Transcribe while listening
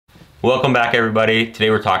Welcome back, everybody. Today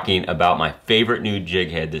we're talking about my favorite new jig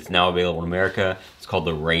head that's now available in America. It's called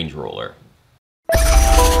the Range Roller.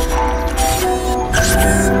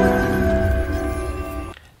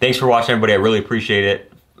 Thanks for watching, everybody. I really appreciate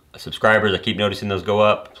it. Subscribers, I keep noticing those go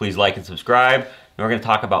up. Please like and subscribe. And we're going to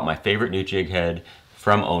talk about my favorite new jig head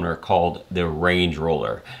from Owner called the Range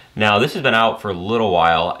Roller. Now, this has been out for a little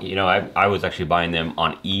while. You know, I was actually buying them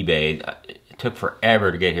on eBay. It took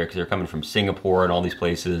forever to get here because they're coming from Singapore and all these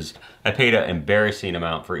places. I paid an embarrassing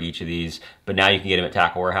amount for each of these, but now you can get them at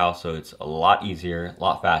Tackle Warehouse, so it's a lot easier, a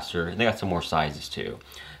lot faster, and they got some more sizes too.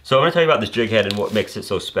 So I'm gonna tell you about this jig head and what makes it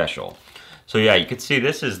so special. So yeah, you can see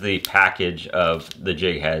this is the package of the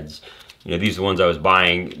jig heads. You know, these are the ones I was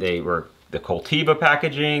buying. They were the Coltiva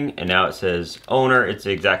packaging, and now it says Owner. It's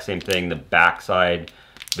the exact same thing. The backside,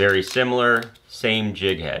 very similar, same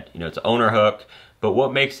jig head. You know, it's Owner hook. But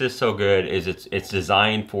what makes this so good is it's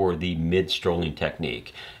designed for the mid-strolling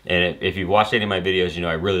technique. And if you've watched any of my videos, you know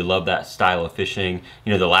I really love that style of fishing.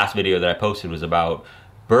 You know, the last video that I posted was about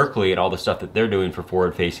Berkeley and all the stuff that they're doing for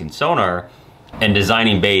forward-facing sonar and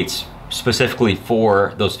designing baits specifically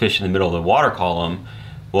for those fish in the middle of the water column.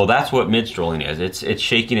 Well, that's what mid-strolling is. It's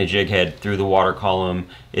shaking a jig head through the water column.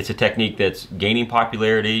 It's a technique that's gaining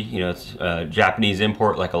popularity. You know, it's Japanese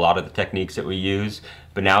import like a lot of the techniques that we use,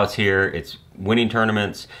 but now it's here, it's winning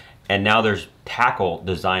tournaments, and now there's tackle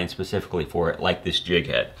designed specifically for it, like this jig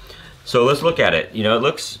head. So let's look at it. You know, it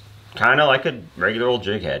looks kind of like a regular old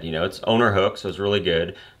jig head. You know, it's Owner hook, so it's really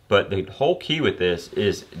good, but the whole key with this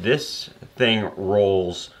is this thing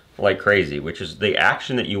rolls like crazy, which is the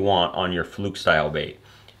action that you want on your fluke style bait.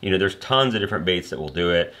 You know, there's tons of different baits that will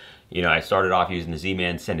do it. You know, I started off using the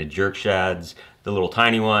Z-Man scented jerk shads, the little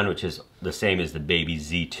tiny one, which is the same as the baby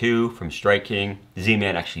Z2 from Strike King.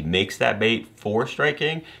 Z-Man actually makes that bait for Strike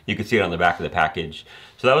King. You can see it on the back of the package.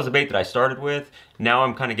 So that was the bait that I started with. Now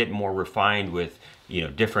I'm kind of getting more refined with, you know,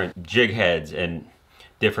 different jig heads and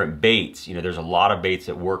different baits. You know, there's a lot of baits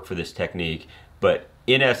that work for this technique, but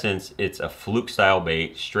in essence, it's a fluke style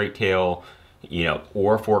bait, straight tail, you know,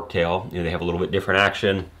 or fork tail. You know, they have a little bit different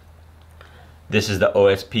action. This is the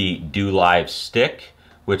OSP Do Live stick,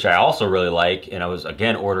 which I also really like, and I was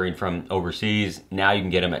again ordering from overseas. Now you can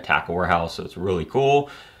get them at Tackle Warehouse, so it's really cool.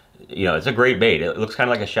 You know, it's a great bait. It looks kind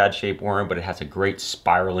of like a shad-shaped worm, but it has a great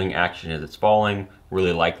spiraling action as it's falling.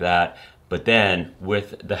 Really like that. But then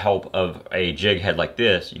with the help of a jig head like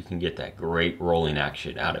this, you can get that great rolling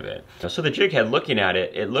action out of it. So the jig head, looking at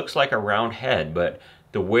it, it looks like a round head, but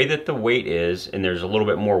the way that the weight is, and there's a little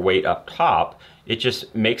bit more weight up top, it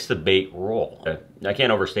just makes the bait roll. I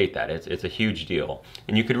can't overstate that. It's a huge deal.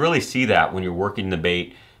 And you could really see that when you're working the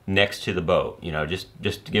bait next to the boat. You know, just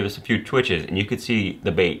to give us a few twitches, and you could see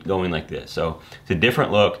the bait going like this. So it's a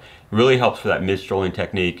different look. Really helps for that mid-strolling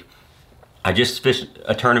technique. I just fished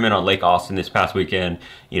a tournament on Lake Austin this past weekend.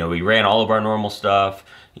 You know, we ran all of our normal stuff.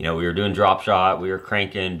 You know, we were doing drop shot, we were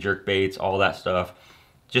cranking, jerk baits, all that stuff.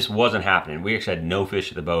 Just wasn't happening. We actually had no fish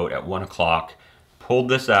at the boat at 1 o'clock. Pulled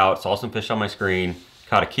this out, saw some fish on my screen,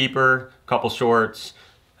 caught a keeper, a couple shorts,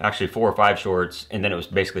 actually 4 or 5 shorts, and then it was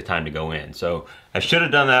basically time to go in. So I should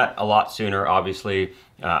have done that a lot sooner, obviously.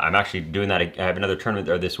 I'm actually doing that. I have another tournament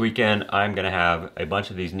there this weekend. I'm gonna have a bunch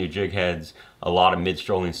of these new jig heads, a lot of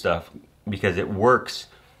mid-strolling stuff, because it works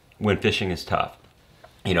when fishing is tough.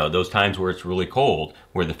 You know, those times where it's really cold,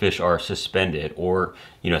 where the fish are suspended, or,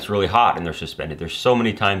 you know, it's really hot and they're suspended. There's so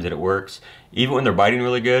many times that it works. Even when they're biting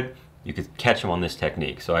really good, you could catch them on this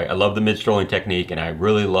technique. So I love the mid-strolling technique, and I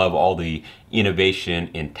really love all the innovation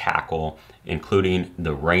in tackle, including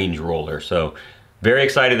the Range Roller. So very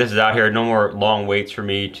excited this is out here. No more long waits for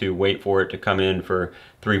me to wait for it to come in for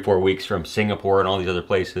 3-4 weeks from Singapore and all these other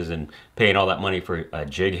places and paying all that money for a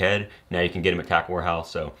jig head. Now you can get them at Tackle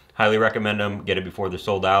Warehouse. So highly recommend them. Get it before they're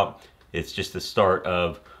sold out. It's just the start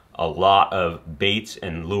of a lot of baits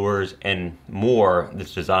and lures and more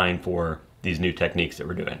that's designed for these new techniques that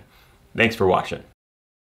we're doing. Thanks for watching.